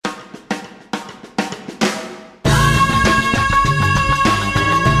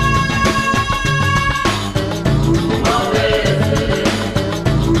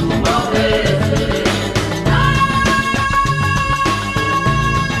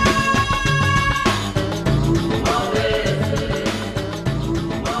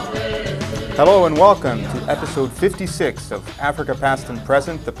Hello and welcome to episode 56 of Africa Past and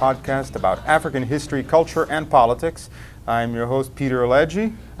Present, the podcast about African history, culture, and politics. I'm your host, Peter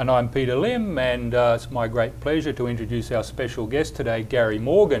Oledji. And I'm Peter Lim, and it's my great pleasure to introduce our special guest today, Gary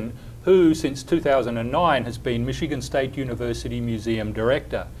Morgan, who since 2009 has been Michigan State University Museum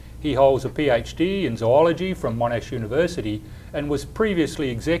Director. He holds a PhD in zoology from Monash University and was previously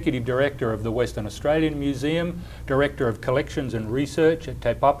Executive Director of the Western Australian Museum, Director of Collections and Research at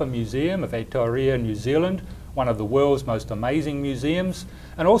Te Papa Museum of Aotearoa, New Zealand, one of the world's most amazing museums,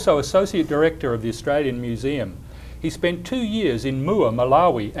 and also Associate Director of the Australian Museum. He spent 2 years in Mua,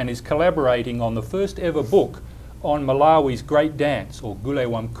 Malawi, and is collaborating on the first ever book on Malawi's Great Dance, or Gule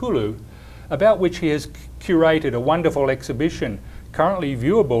Wamkulu, about which he has curated a wonderful exhibition currently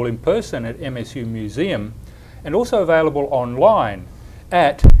viewable in person at MSU Museum and also available online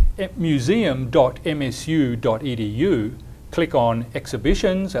at museum.msu.edu. Click on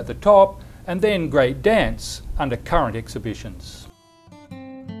Exhibitions at the top and then Great Dance under Current Exhibitions.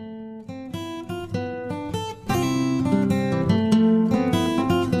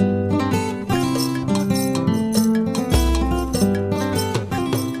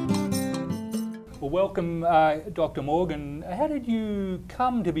 Welcome, Dr. Morgan. How did you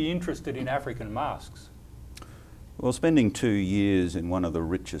come to be interested in African masks? Well, spending 2 years in one of the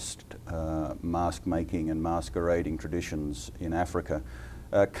richest mask making and masquerading traditions in Africa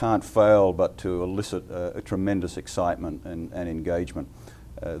can't fail but to elicit a tremendous excitement and engagement.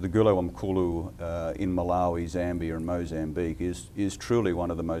 The Gule Wamkulu in Malawi, Zambia and Mozambique is truly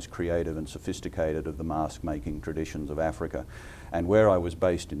one of the most creative and sophisticated of the mask making traditions of Africa. And where I was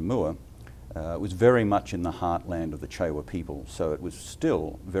based in Mua, it was very much in the heartland of the Chewa people, so it was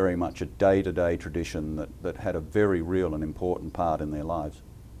still very much a day-to-day tradition that had a very real and important part in their lives.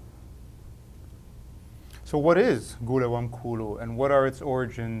 So what is Gule Wamkulu and what are its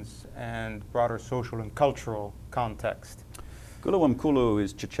origins and broader social and cultural context? Gule Wamkulu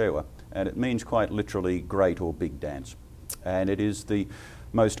is Chichewa, and it means quite literally great or big dance. And it is the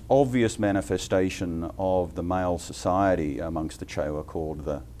most obvious manifestation of the male society amongst the Chewa called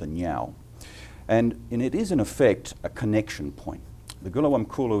the Nyao. And it is in effect a connection point. The Gule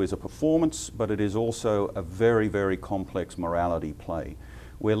Wamkulu is a performance, but it is also a very, very complex morality play,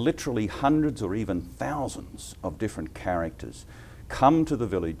 where literally hundreds or even thousands of different characters come to the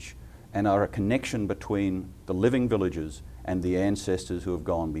village and are a connection between the living villagers and the ancestors who have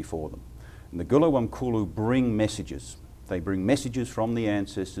gone before them. And the Gule Wamkulu bring messages. They bring messages from the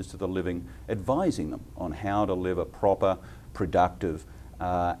ancestors to the living, advising them on how to live a proper, productive,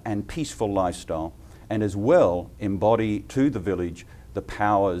 and peaceful lifestyle, and as well embody to the village the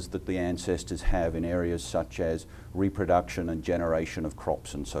powers that the ancestors have in areas such as reproduction and generation of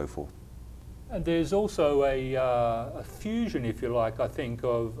crops and so forth. And there's also a fusion, if you like, I think,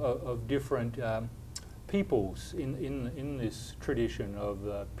 of different peoples in this tradition of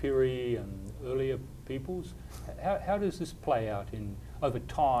Piri and earlier peoples. How does this play out over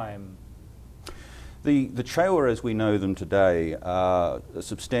time? The Chewa as we know them today are a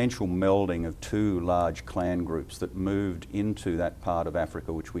substantial melding of two large clan groups that moved into that part of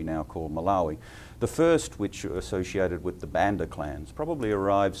Africa which we now call Malawi. The first, which are associated with the Banda clans, probably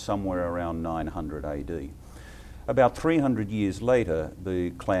arrived somewhere around 900 AD. About 300 years later, the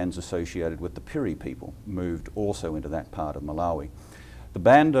clans associated with the Piri people moved also into that part of Malawi. The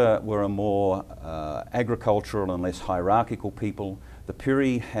Banda were a more agricultural and less hierarchical people. The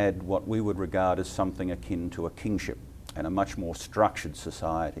Piri had what we would regard as something akin to a kingship and a much more structured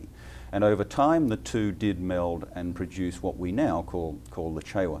society. And over time the two did meld and produce what we now call the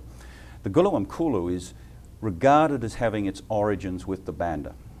Chewa. The Gule Wamkulu is regarded as having its origins with the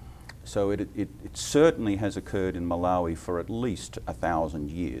Banda. So it certainly has occurred in Malawi for at least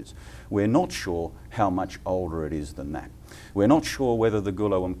 1,000 years. We're not sure how much older it is than that. We're not sure whether the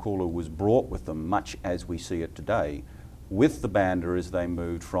Gule Wamkulu was brought with them much as we see it today, with the Banda as they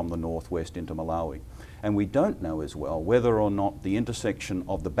moved from the northwest into Malawi. And we don't know as well whether or not the intersection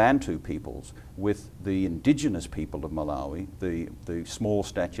of the Bantu peoples with the indigenous people of Malawi, the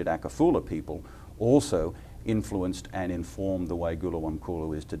small-statured Akafula people, also influenced and informed the way Gule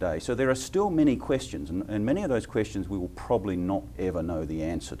Wamkulu is today. So there are still many questions, and many of those questions we will probably not ever know the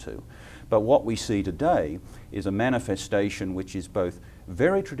answer to. But what we see today is a manifestation which is both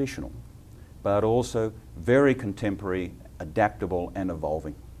very traditional, but also very contemporary, adaptable and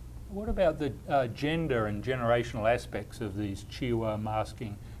evolving. What about the gender and generational aspects of these Chewa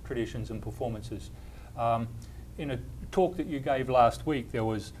masking traditions and performances? In a talk that you gave last week, there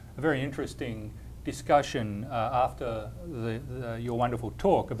was a very interesting discussion after your wonderful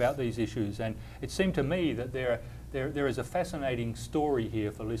talk about these issues, and it seemed to me that there is a fascinating story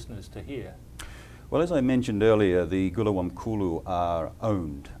here for listeners to hear. Well, as I mentioned earlier, the Gulawamkulu are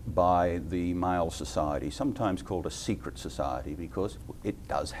owned by the male society, sometimes called a secret society, because it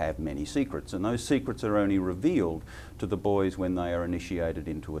does have many secrets, and those secrets are only revealed to the boys when they are initiated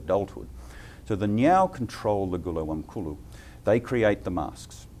into adulthood. So the Nyao control the Gulawamkulu. They create the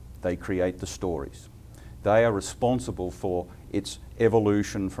masks, they create the stories. They are responsible for its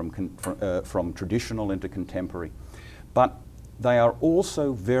evolution from traditional into contemporary. But they are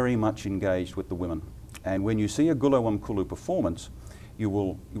also very much engaged with the women. And when you see a Gulawamkulu performance, you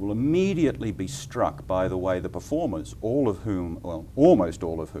will immediately be struck by the way the performers, all of whom, well, almost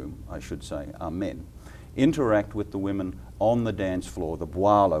all of whom, I should say, are men, interact with the women on the dance floor, the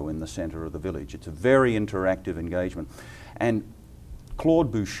boalo in the center of the village. It's a very interactive engagement. And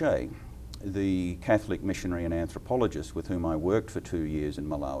Claude Boucher, the Catholic missionary and anthropologist with whom I worked for 2 years in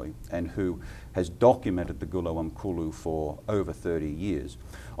Malawi and who has documented the Gulawamkulu for over 30 years,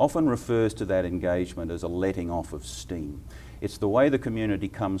 often refers to that engagement as a letting off of steam. It's the way the community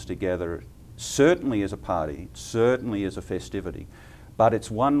comes together, certainly as a party, certainly as a festivity, but it's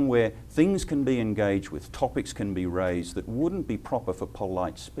one where things can be engaged with, topics can be raised that wouldn't be proper for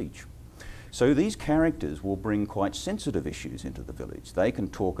polite speech. So these characters will bring quite sensitive issues into the village. They can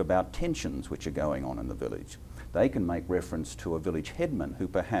talk about tensions which are going on in the village. They can make reference to a village headman who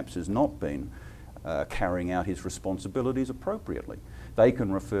perhaps has not been carrying out his responsibilities appropriately. They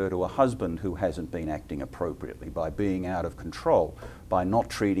can refer to a husband who hasn't been acting appropriately by being out of control, by not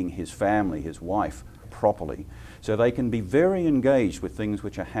treating his family, his wife, properly. So they can be very engaged with things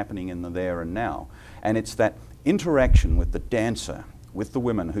which are happening in the there and now. And it's that interaction with the dancer, with the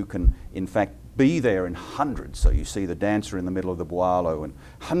women who can in fact be there in hundreds. So you see the dancer in the middle of the boalo and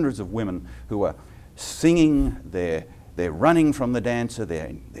hundreds of women who are singing, they're running from the dancer,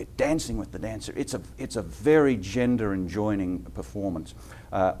 they're dancing with the dancer. It's a very gender enjoining performance,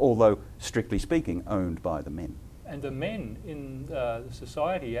 although strictly speaking owned by the men. And the men in the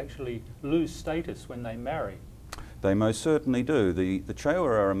society actually lose status when they marry. They most certainly do. The Chewa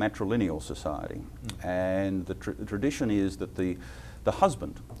are a matrilineal society, and the tradition is that the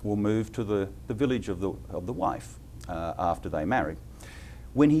husband will move to the village of the wife after they marry.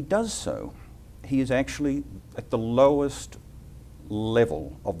 When he does so, he is actually at the lowest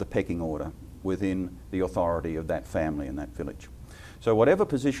level of the pecking order within the authority of that family and that village. So whatever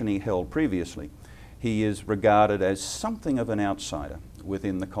position he held previously, he is regarded as something of an outsider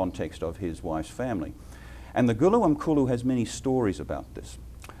within the context of his wife's family. And the Gulawamkulu has many stories about this.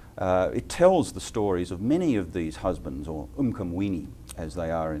 It tells the stories of many of these husbands, or umkamwini as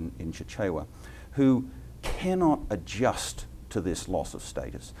they are in Chichewa, who cannot adjust to this loss of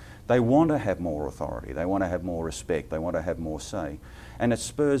status. They want to have more authority, they want to have more respect, they want to have more say. And it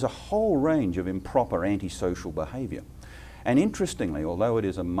spurs a whole range of improper antisocial behaviour. And interestingly, although it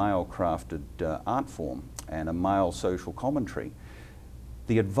is a male-crafted art form and a male social commentary,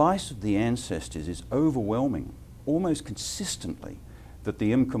 the advice of the ancestors is overwhelming, almost consistently, that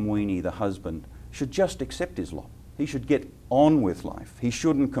the Mkamwini, the husband, should just accept his lot. He should get on with life. He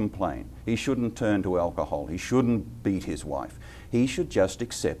shouldn't complain. He shouldn't turn to alcohol. He shouldn't beat his wife. He should just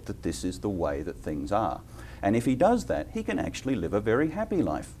accept that this is the way that things are. And if he does that, he can actually live a very happy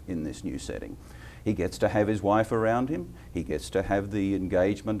life in this new setting. He gets to have his wife around him. He gets to have the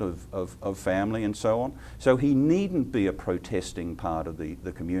engagement of family and so on. So he needn't be a protesting part of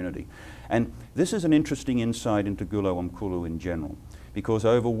the community. And this is an interesting insight into Gulawamkulu in general, because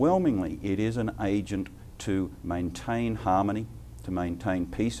overwhelmingly it is an agent to maintain harmony, to maintain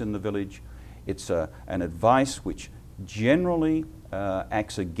peace in the village. It's an advice which generally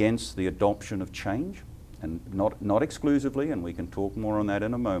acts against the adoption of change, and not exclusively, and we can talk more on that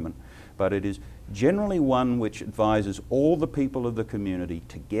in a moment, but it is generally one which advises all the people of the community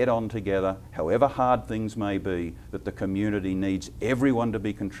to get on together, however hard things may be, that the community needs everyone to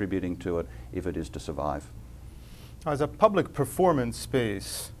be contributing to it if it is to survive. As a public performance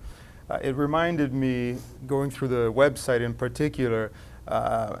space, it reminded me, going through the website in particular,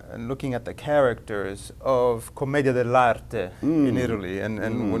 and looking at the characters of Commedia dell'arte in Italy.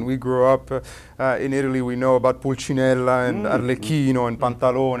 And when we grew up in Italy, we know about Pulcinella and Arlecchino and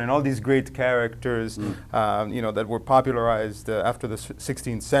Pantalone and all these great characters that were popularized after the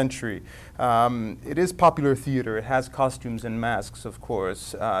 16th century. It is popular theater. It has costumes and masks, of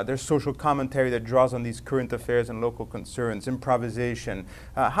course. There's social commentary that draws on these current affairs and local concerns, improvisation.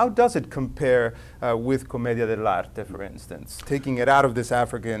 How does it compare with Commedia dell'arte, for instance, taking it out of this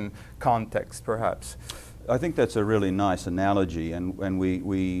African context, perhaps? I think that's a really nice analogy, and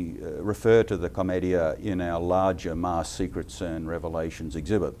we refer to the Commedia in our larger Mass Secrets and Revelations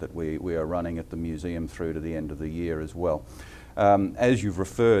exhibit that we are running at the museum through to the end of the year as well. As you've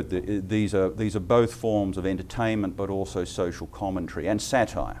referred, these are both forms of entertainment but also social commentary and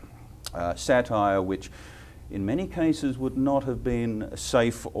satire. Satire which in many cases would not have been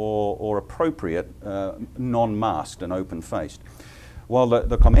safe or appropriate non-masked and open-faced. While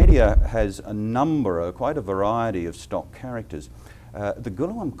the Commedia has a number, quite a variety of stock characters, the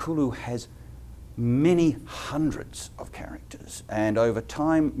Guluwamkulu has many hundreds of characters, and over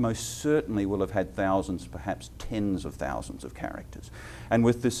time most certainly will have had thousands, perhaps tens of thousands of characters. And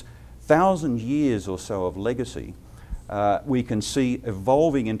with this 1,000 years or so of legacy, we can see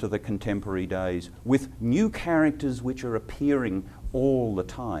evolving into the contemporary days with new characters which are appearing all the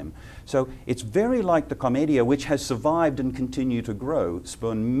time. So it's very like the Commedia, which has survived and continued to grow,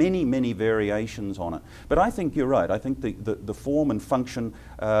 spun many, many variations on it. But I think you're right. I think the form and function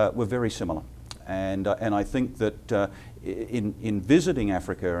were very similar. And I think that in visiting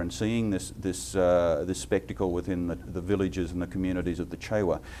Africa and seeing this spectacle within the villages and the communities of the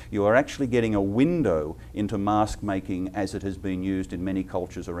Chewa, you are actually getting a window into mask making as it has been used in many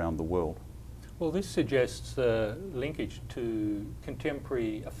cultures around the world. Well, this suggests a linkage to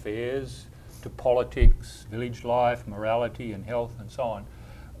contemporary affairs, to politics, village life, morality and health and so on.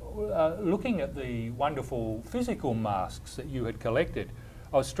 Looking at the wonderful physical masks that you had collected,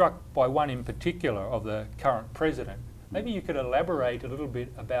 I was struck by one in particular of the current president. Maybe you could elaborate a little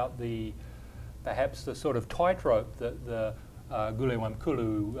bit about perhaps the sort of tightrope that the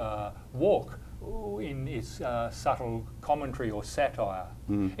Guluwamkulu walk in its subtle commentary or satire.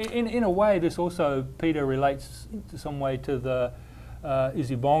 In a way, this also, Peter, relates to some way to the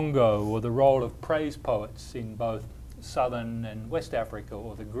Isibongo, or the role of praise poets in both southern and West Africa,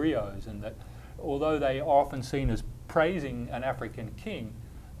 or the griots, and that although they are often seen as praising an African king,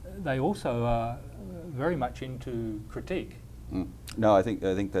 they also are very much into critique. No, I think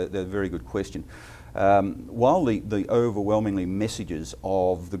that's a very good question. While the overwhelmingly messages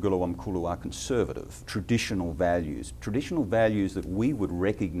of the Guluwamkulu are conservative, traditional values that we would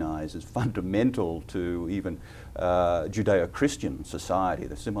recognize as fundamental to even Judeo-Christian society,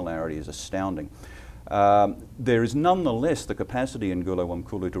 the similarity is astounding. There is nonetheless the capacity in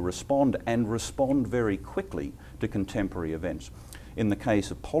Guluwamkulu to respond very quickly to contemporary events. In the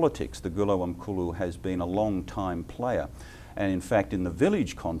case of politics, the Guluwamkulu has been a long-time player, and in fact in the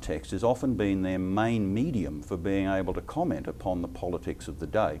village context has often been their main medium for being able to comment upon the politics of the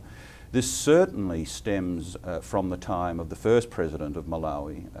day. This certainly stems from the time of the first president of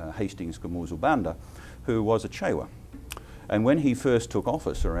Malawi, Hastings Kamuzu Banda, who was a Chewa. And when he first took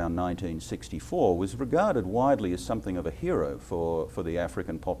office around 1964, was regarded widely as something of a hero for the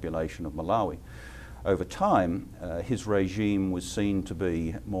African population of Malawi. Over time, his regime was seen to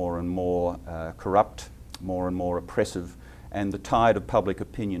be more and more corrupt, more and more oppressive, and the tide of public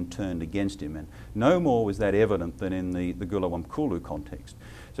opinion turned against him. And no more was that evident than in the Guluwamkulu context.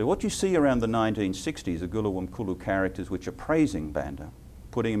 So what you see around the 1960s are Guluwamkulu characters which are praising Banda,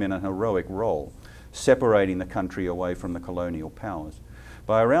 putting him in a heroic role, separating the country away from the colonial powers.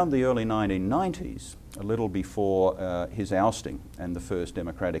 By around the early 1990s, a little before his ousting and the first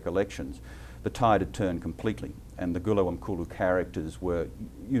democratic elections, the tide had turned completely, and the Guluwamkulu characters were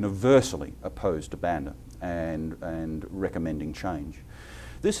universally opposed to Banda and recommending change.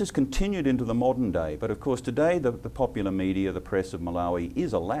 This has continued into the modern day, but of course today the popular media, the press of Malawi,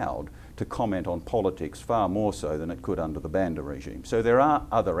 is allowed to comment on politics far more so than it could under the Banda regime. So there are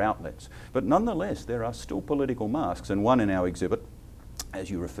other outlets, but nonetheless there are still political masks, and one in our exhibit, as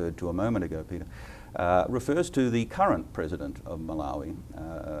you referred to a moment ago, Peter, refers to the current president of Malawi,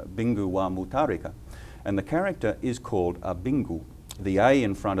 Bingu wa Mutharika, and the character is called a Bingu. The A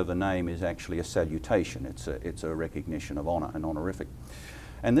in front of the name is actually a salutation. It's a recognition of honour, an honorific.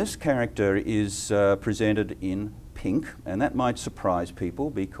 And this character is presented in pink, and that might surprise people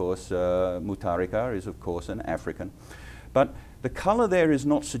because Mutharika is of course an African. But the colour there is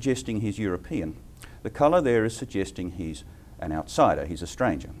not suggesting he's European. The colour there is suggesting he's an outsider, he's a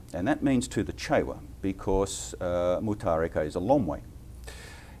stranger. And that means to the Chewa, because Mutharika is a Lomwe.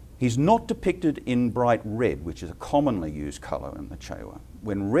 He's not depicted in bright red, which is a commonly used colour in the Chewa.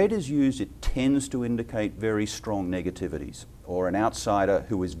 When red is used, it tends to indicate very strong negativities, or an outsider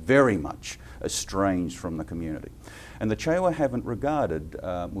who is very much estranged from the community. And the Chewa haven't regarded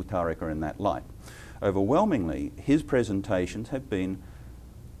Mutharika in that light. Overwhelmingly, his presentations have been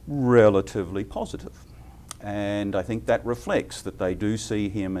relatively positive. And I think that reflects that they do see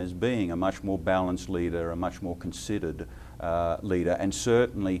him as being a much more balanced leader, a much more considered leader, and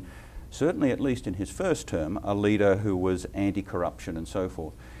certainly certainly at least in his first term, a leader who was anti-corruption and so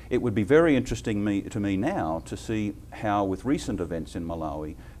forth. It would be very interesting to me now to see how, with recent events in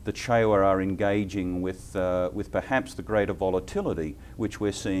Malawi, the Chewa are engaging with perhaps the greater volatility which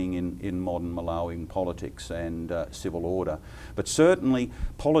we're seeing in modern Malawian politics and civil order. But certainly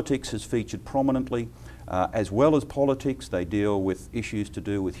politics has featured prominently. As well as politics, they deal with issues to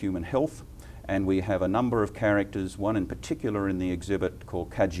do with human health. And we have a number of characters, one in particular in the exhibit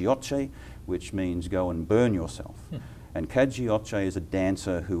called Kajioche, which means go and burn yourself. And Kajioche is a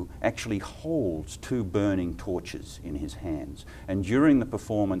dancer who actually holds 2 burning torches in his hands. And during the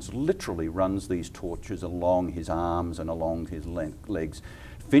performance, literally runs these torches along his arms and along his legs,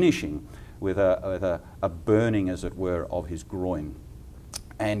 finishing with a burning, as it were, of his groin.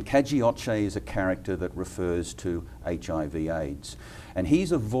 And Kajioche is a character that refers to HIV/AIDS. And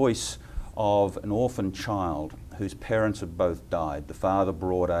he's a voice of an orphan child whose parents had both died. The father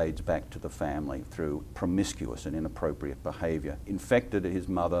brought AIDS back to the family through promiscuous and inappropriate behaviour, infected his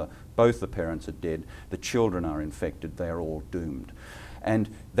mother, both the parents are dead, the children are infected, they are all doomed.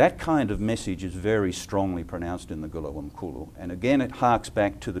 And that kind of message is very strongly pronounced in the Gula Wamkulu. And again, it harks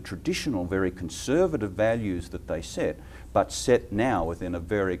back to the traditional, very conservative values that they set, but set now within a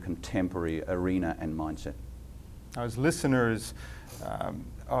very contemporary arena and mindset. As listeners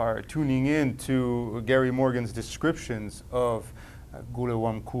are tuning in to Gary Morgan's descriptions of Gula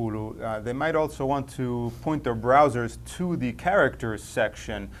Wamkulu, they might also want to point their browsers to the characters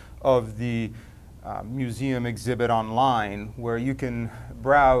section of the museum exhibit online, where you can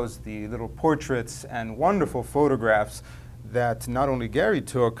browse the little portraits and wonderful photographs that not only Gary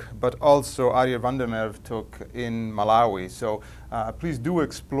took, but also Arya van der Merwe took in Malawi. So please do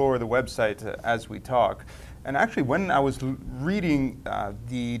explore the website as we talk. And actually, when I was reading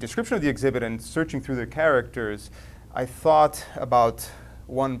the description of the exhibit and searching through the characters, I thought about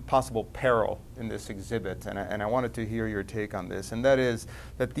one possible peril in this exhibit, and I wanted to hear your take on this, and that is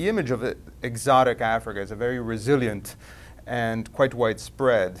that the image of exotic Africa is a very resilient and quite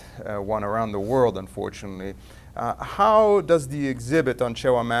widespread one around the world, unfortunately. How does the exhibit on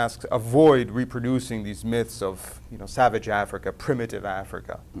Chewa masks avoid reproducing these myths of, savage Africa, primitive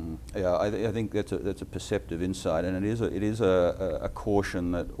Africa? Yeah, I think that's a perceptive insight, and it is a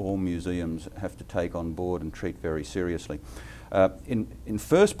caution that all museums have to take on board and treat very seriously. In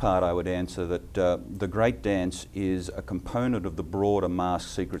first part, I would answer that the Great Dance is a component of the broader Mask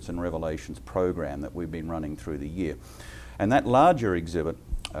Secrets and Revelations program that we've been running through the year. And that larger exhibit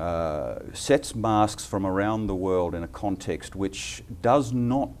sets masks from around the world in a context which does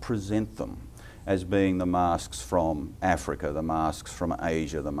not present them as being the masks from Africa, the masks from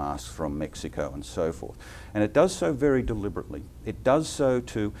Asia, the masks from Mexico, and so forth. And it does so very deliberately. It does so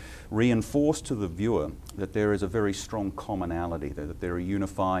to reinforce to the viewer that there is a very strong commonality, that there are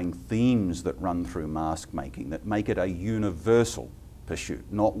unifying themes that run through mask making, that make it a universal pursuit,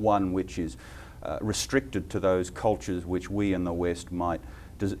 not one which is restricted to those cultures which we in the West might,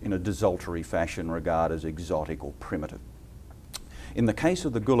 in a desultory fashion, regard as exotic or primitive. In the case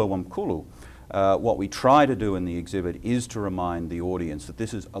of the Gula Wamkulu, what we try to do in the exhibit is to remind the audience that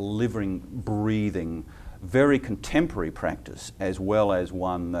this is a living, breathing, very contemporary practice, as well as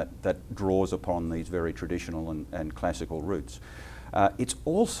one that draws upon these very traditional and classical roots. It's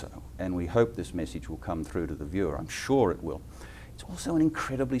also, and we hope this message will come through to the viewer, I'm sure it will, it's also an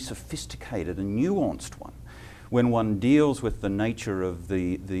incredibly sophisticated and nuanced one. When one deals with the nature of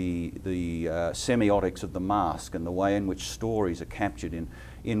the semiotics of the mask and the way in which stories are captured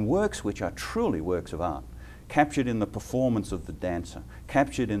in works which are truly works of art, captured in the performance of the dancer,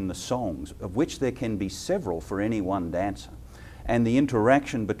 captured in the songs, of which there can be several for any one dancer, and the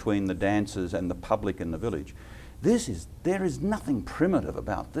interaction between the dancers and the public in the village. There is nothing primitive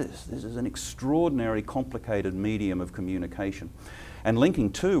about this. This is an extraordinary, complicated medium of communication. And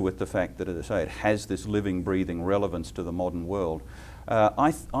linking too with the fact that, as I say, it has this living, breathing relevance to the modern world,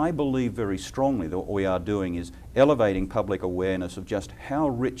 I believe very strongly that what we are doing is elevating public awareness of just how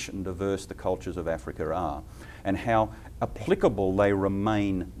rich and diverse the cultures of Africa are, and how applicable they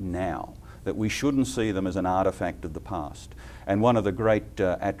remain now, that we shouldn't see them as an artifact of the past. And one of the great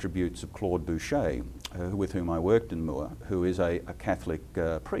attributes of Claude Boucher, with whom I worked in Moore, who is a Catholic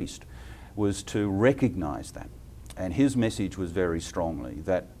priest, was to recognise that. And his message was very strongly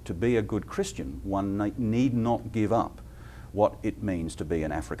that to be a good Christian, one need not give up what it means to be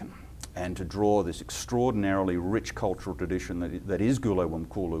an African, and to draw this extraordinarily rich cultural tradition that is Gula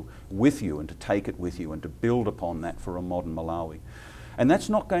Wamkulu with you, and to take it with you and to build upon that for a modern Malawi. And that's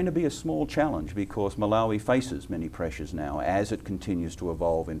not going to be a small challenge, because Malawi faces many pressures now as it continues to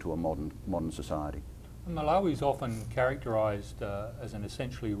evolve into a modern society. Malawi is often characterised as an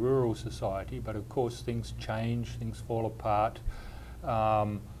essentially rural society, but of course things change, things fall apart.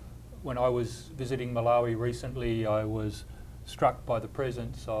 When I was visiting Malawi recently, I was struck by the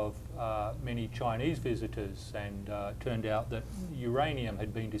presence of many Chinese visitors, and turned out that uranium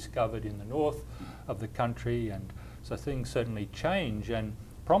had been discovered in the north of the country, and so things certainly change, and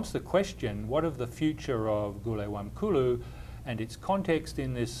prompts the question, what of the future of Gule-Wamkulu and its context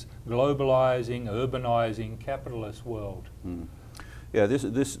in this globalising, urbanising, capitalist world? Mm. Yeah,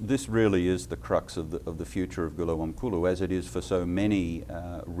 this really is the crux of the future of Gule-Wamkulu, as it is for so many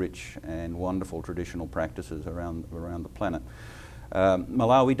rich and wonderful traditional practices around the planet.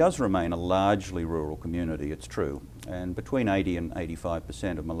 Malawi does remain a largely rural community, it's true, and between 80 and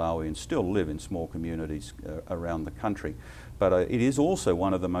 85% of Malawians still live in small communities around the country, but it is also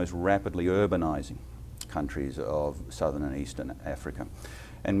one of the most rapidly urbanising countries of southern and eastern Africa.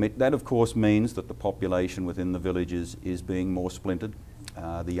 And that of course means that the population within the villages is being more splintered.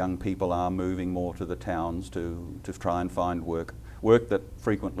 The young people are moving more to the towns to try and find work that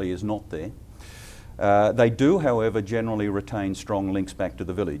frequently is not there. They do, however, generally retain strong links back to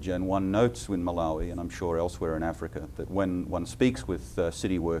the village, and one notes in Malawi, and I'm sure elsewhere in Africa, that when one speaks with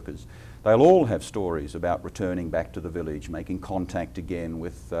city workers, they'll all have stories about returning back to the village, making contact again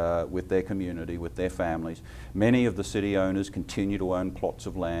with their community, with their families. Many of the city owners continue to own plots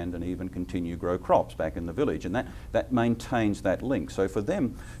of land and even continue to grow crops back in the village, and that maintains that link. So for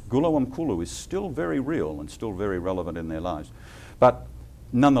them, Gule-Wamkulu is still very real and still very relevant in their lives. But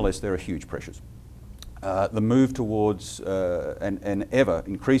nonetheless, there are huge pressures. The move towards, and ever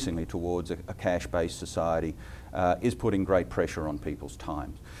increasingly towards a cash-based society is putting great pressure on people's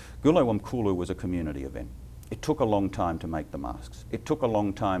times. Gule-Wamkulu was a community event. It took a long time to make the masks. It took a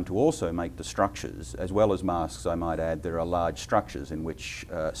long time to also make the structures, as well as masks, I might add. There are large structures in which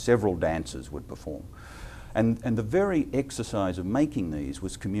several dancers would perform. And the very exercise of making these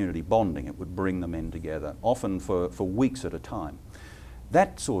was community bonding. It would bring the men together, often for weeks at a time.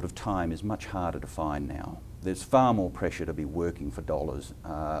 That sort of time is much harder to find now. There's far more pressure to be working for dollars,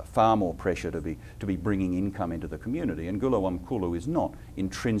 far more pressure to be bringing income into the community, and Gule-Wamkulu is not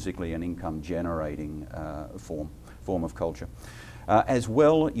intrinsically an income-generating form of culture. As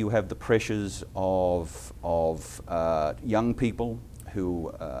well, you have the pressures of young people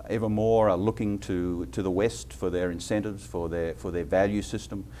who ever more are looking to the West for their incentives, for their value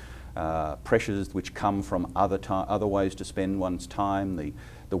system. Pressures which come from other ways to spend one's time.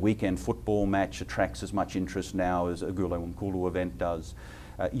 The weekend football match attracts as much interest now as a Gule-Wamkulu event does.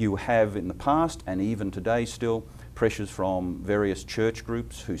 You have in the past, and even today still, pressures from various church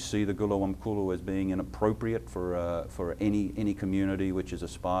groups who see the Gule-Wamkulu as being inappropriate for any community which is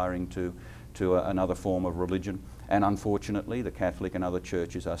aspiring to another form of religion. And unfortunately, the Catholic and other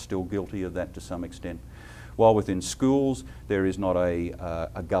churches are still guilty of that to some extent. While within schools there is not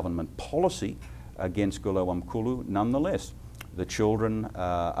a government policy against Gule-Wamkulu, nonetheless the children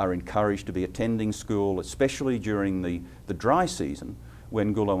are encouraged to be attending school, especially during the dry season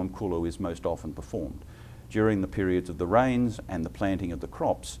when Gule-Wamkulu is most often performed. During the periods of the rains and the planting of the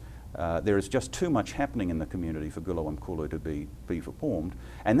crops, there is just too much happening in the community for Gule-Wamkulu to be performed,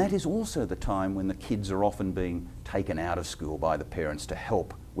 and that is also the time when the kids are often being taken out of school by the parents to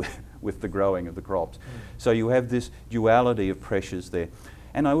help with the growing of the crops. So you have this duality of pressures there.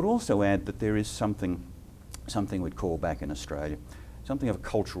 And I would also add that there is something we'd call back in Australia, something of a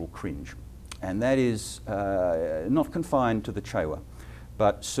cultural cringe. And that is not confined to the Chewa,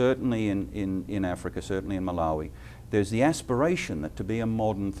 but certainly in Africa, certainly in Malawi, there's the aspiration that to be a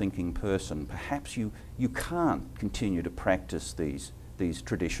modern thinking person, perhaps you can't continue to practice these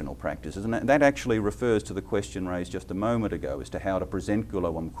traditional practices. And that actually refers to the question raised just a moment ago as to how to present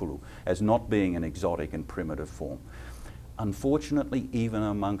Gule-Wamkulu as not being an exotic and primitive form. Unfortunately, even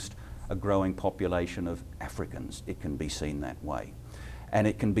amongst a growing population of Africans, it can be seen that way. And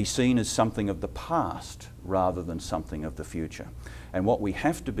it can be seen as something of the past rather than something of the future. And what we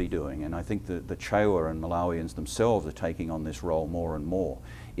have to be doing, and I think the Chewa and Malawians themselves are taking on this role more and more,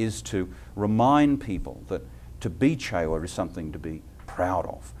 is to remind people that to be Chewa is something to be proud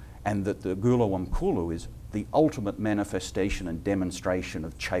of, and that the Gule-Wamkulu is the ultimate manifestation and demonstration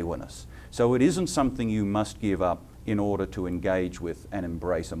of Chewaness. So it isn't something you must give up in order to engage with and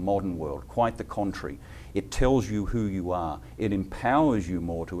embrace a modern world. Quite the contrary. It tells you who you are. It empowers you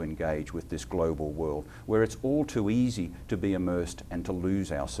more to engage with this global world where it's all too easy to be immersed and to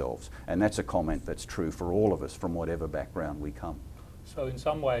lose ourselves. And that's a comment that's true for all of us from whatever background we come. So in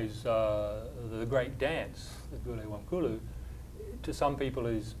some ways, the great dance, the Gule-Wamkulu, to some people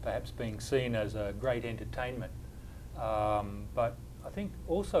is perhaps being seen as a great entertainment. But I think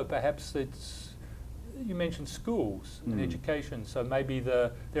also perhaps you mentioned schools and education, so maybe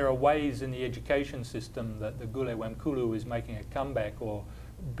there are ways in the education system that the Gule Wamkulu is making a comeback or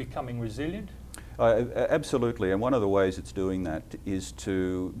becoming resilient? Absolutely, and one of the ways it's doing that is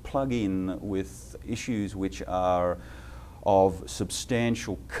to plug in with issues which are of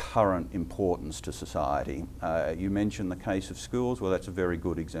substantial current importance to society. You mentioned the case of schools. Well, that's a very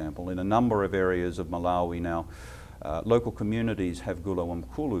good example. In a number of areas of Malawi now, local communities have Gule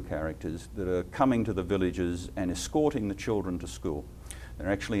Wamkulu characters that are coming to the villages and escorting the children to school.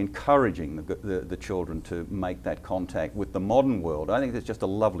 They're actually encouraging the children to make that contact with the modern world. I think it's just a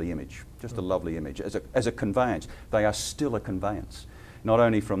lovely image, just a lovely image. As a conveyance, they are still a conveyance, not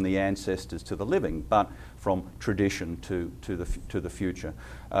only from the ancestors to the living, but from tradition to the future.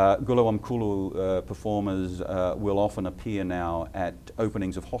 Gule Wamkulu performers will often appear now at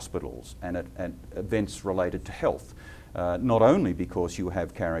openings of hospitals and at events related to health. Not only because you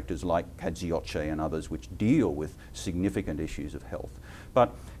have characters like Kadzioche and others which deal with significant issues of health,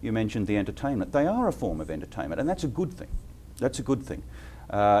 but you mentioned the entertainment. They are a form of entertainment, and that's a good thing. That's a good thing.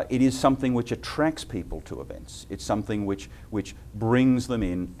 It is something which attracts people to events. It's something which brings them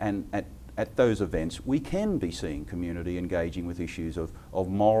in, and at those events we can be seeing community engaging with issues of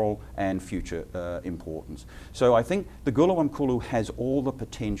moral and future importance. So I think the Gule Wamkulu has all the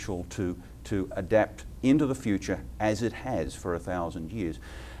potential to adapt into the future as it has for 1,000 years.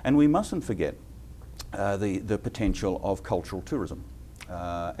 And we mustn't forget the potential of cultural tourism,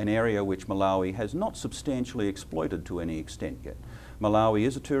 an area which Malawi has not substantially exploited to any extent yet. Malawi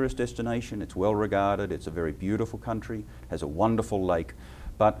is a tourist destination, it's well regarded, it's a very beautiful country, has a wonderful lake,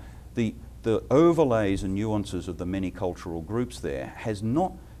 but the overlays and nuances of the many cultural groups there has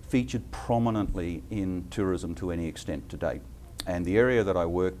not featured prominently in tourism to any extent to date. And the area that I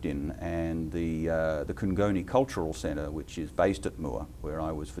worked in, and the Kungoni Cultural Centre, which is based at Mua, where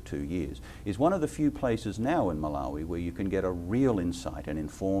I was for 2 years, is one of the few places now in Malawi where you can get a real insight, an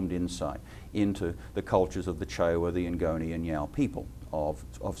informed insight into the cultures of the Chewa, the Ngoni and Yao people of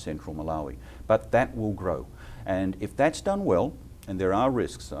central Malawi. But that will grow. And if that's done well, and there are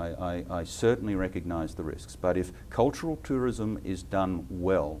risks, I certainly recognise the risks, but if cultural tourism is done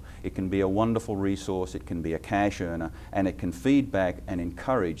well, it can be a wonderful resource, it can be a cash earner, and it can feed back and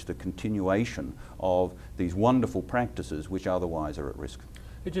encourage the continuation of these wonderful practices which otherwise are at risk.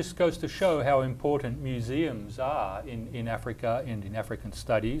 It just goes to show how important museums are in Africa and in African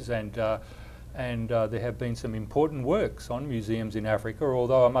studies, and there have been some important works on museums in Africa,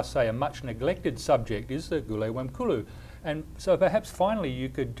 although I must say a much neglected subject is the Gule Wamkulu. And so perhaps finally you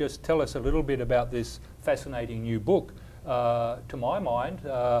could just tell us a little bit about this fascinating new book. To my mind,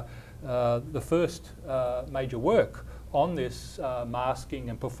 the first major work on this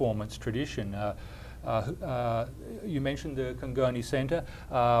masking and performance tradition. You mentioned the Kungoni Centre.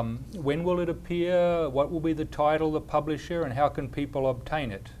 When will it appear? What will be the title, the publisher, and how can people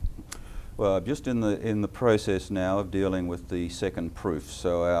obtain it? Well, I'm just in the process now of dealing with the second proof.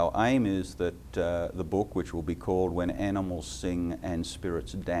 So our aim is that the book, which will be called When Animals Sing and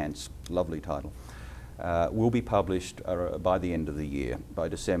Spirits Dance, lovely title, will be published by the end of the year, by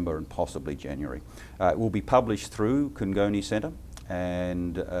December and possibly January. It will be published through Kungoni Centre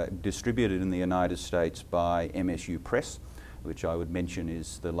and distributed in the United States by MSU Press, which I would mention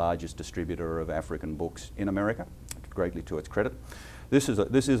is the largest distributor of African books in America, greatly to its credit. This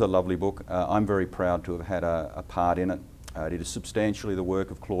is a lovely book. I'm very proud to have had a part in it. It is substantially the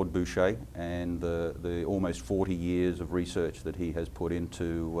work of Claude Boucher and the almost 40 years of research that he has put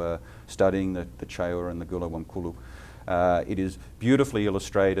into studying the Chewa and the Gule Wamkulu. It is beautifully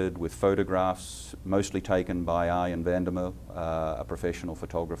illustrated with photographs, mostly taken by Arjen van der Merwe, a professional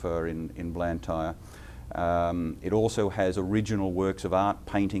photographer in Blantyre. It also has original works of art,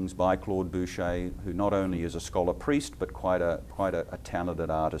 paintings by Claude Boucher, who not only is a scholar priest, but quite a talented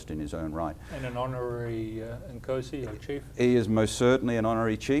artist in his own right. And an honorary Nkosi, or chief? He is most certainly an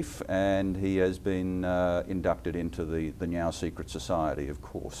honorary chief, and he has been inducted into the Nyao Secret Society, of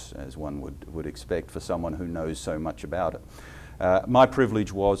course, as one would expect for someone who knows so much about it. My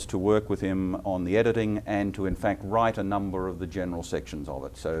privilege was to work with him on the editing and to in fact write a number of the general sections of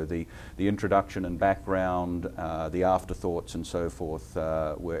it. So the introduction and background, the afterthoughts and so forth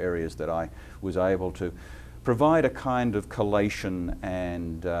were areas that I was able to provide a kind of collation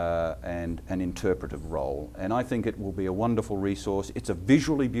and an interpretive role. And I think it will be a wonderful resource. It's a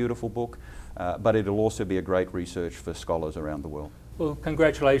visually beautiful book, but it'll also be a great research for scholars around the world. Well,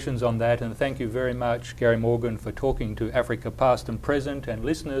 congratulations on that, and thank you very much, Gary Morgan, for talking to Africa Past and Present and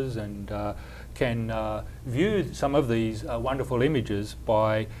listeners, and can view some of these wonderful images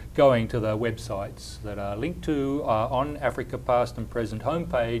by going to the websites that are linked to on Africa Past and Present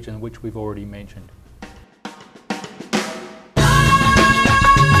homepage, and which we've already mentioned.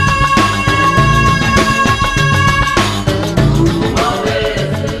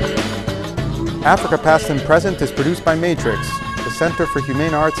 Africa Past and Present is produced by Matrix, the Center for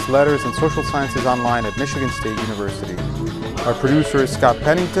Humane Arts, Letters, and Social Sciences Online at Michigan State University. Our producer is Scott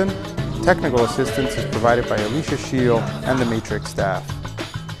Pennington. Technical assistance is provided by Alicia Scheel and the Matrix staff.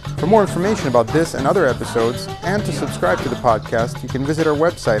 For more information about this and other episodes, and to subscribe to the podcast, you can visit our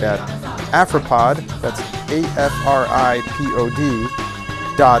website at Afripod, that's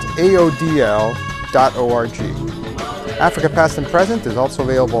afripod.aodl.org. Africa Past and Present is also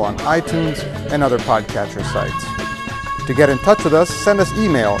available on iTunes and other podcatcher sites. To get in touch with us, send us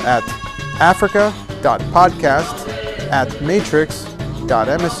email at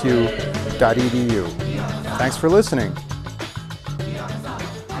africa.podcast@matrix.msu.edu. Thanks for listening.